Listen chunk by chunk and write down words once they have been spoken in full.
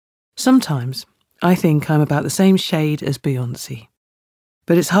Sometimes I think I'm about the same shade as Beyoncé,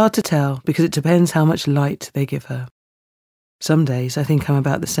 but it's hard to tell because it depends how much light they give her. Some days I think I'm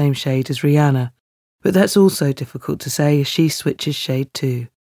about the same shade as Rihanna, but that's also difficult to say as she switches shade too.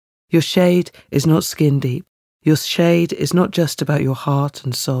 Your shade is not skin deep. Your shade is not just about your heart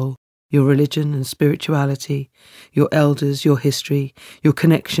and soul, your religion and spirituality, your elders, your history, your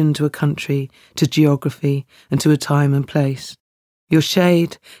connection to a country, to geography, and to a time and place. Your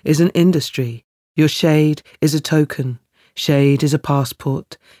shade is an industry. Your shade is a token. Shade is a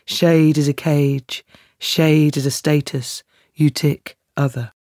passport. Shade is a cage. Shade is a status. You tick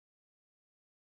other.